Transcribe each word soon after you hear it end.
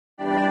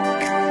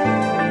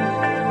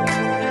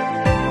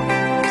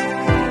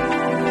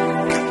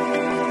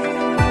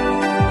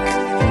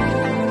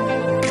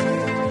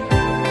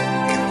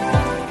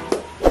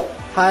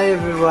Hi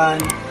everyone!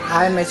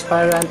 I'm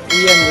aspirant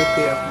Ian VP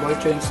of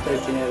Boyfriend's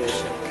third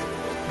generation.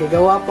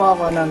 Gagawa po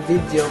ako ng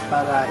video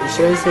para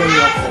i-share sa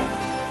inyo po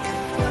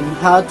on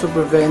how to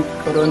prevent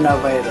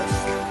coronavirus.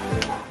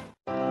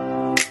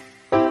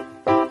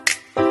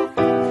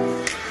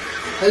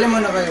 Alam mo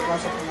na kayo,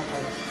 pasok na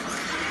kayo.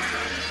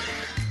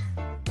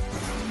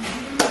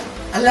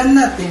 Alam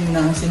natin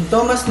na ang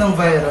sintomas ng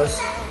virus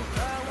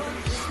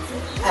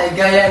ay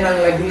gaya ng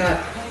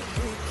lagnat,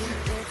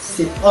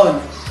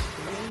 sipon,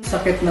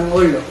 sakit ng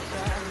ulo,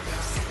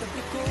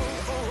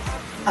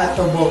 at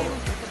ubo.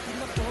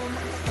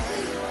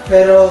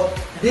 Pero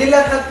di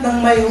lahat ng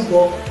may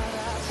ubo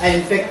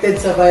ay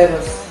infected sa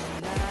virus.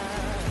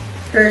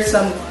 Here's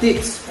some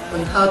tips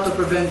on how to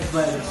prevent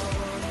virus.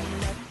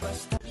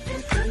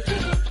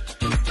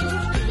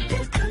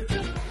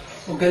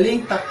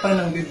 Ugaling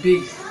takpan ng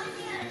bibig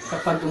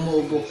kapag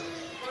umuubo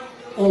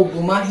o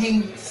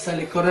bumahing sa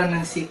likuran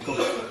ng siko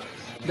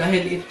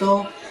dahil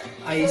ito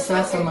ay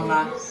isa sa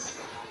mga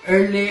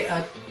early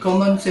at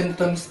common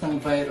symptoms ng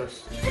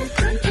virus.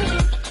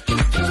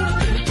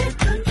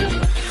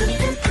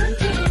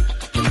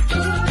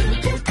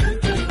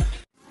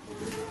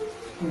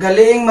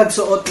 Galing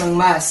magsuot ng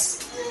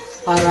mask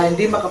para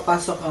hindi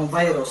makapasok ang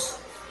virus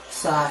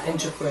sa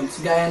entry points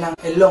gaya ng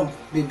ilong,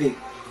 bibig.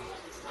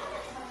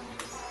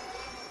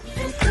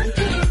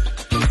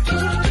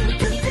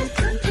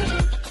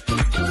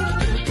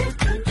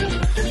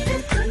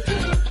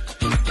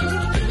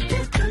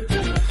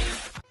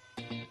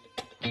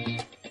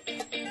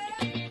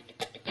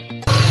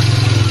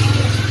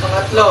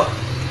 Pangatlo,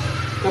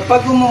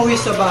 kapag umuwi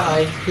sa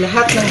bahay,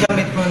 lahat ng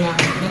gamit mo na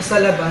nasa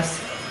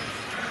labas,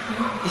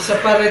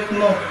 isaparet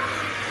mo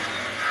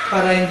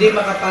para hindi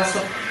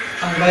makapasok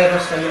ang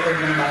virus sa loob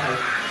ng bahay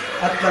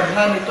at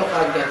labhan ito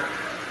kaagad.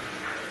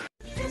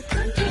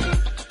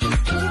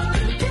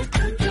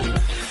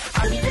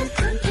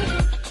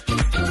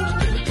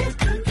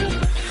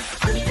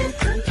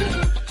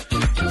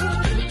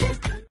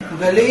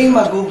 Galing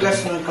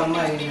magugas ng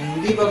kamay na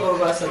hindi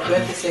bababa sa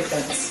 20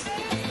 seconds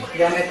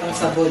gamit ang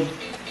sabon.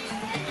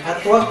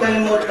 At huwag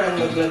kalimutan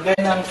maglagay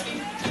ng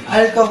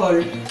alcohol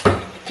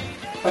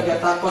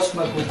pagkatapos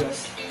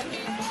maghugas.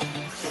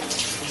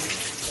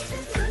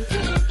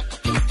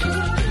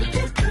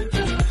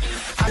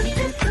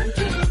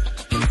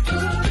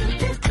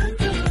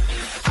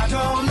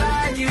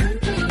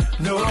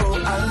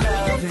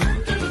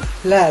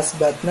 Last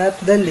but not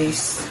the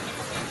least,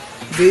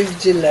 be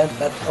vigilant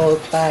at all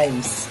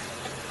times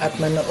at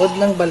manood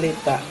ng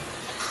balita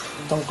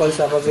tungkol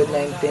sa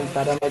COVID-19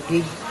 para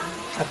maging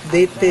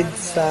updated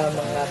sa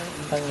mga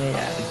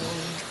pangyayari.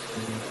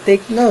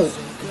 Take note,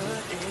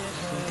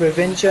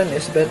 prevention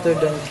is better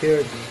than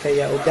cure,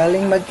 kaya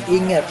ugaling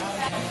mag-ingat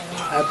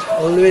at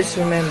always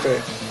remember,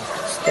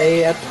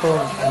 stay at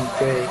home and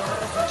pray.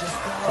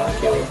 Thank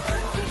you.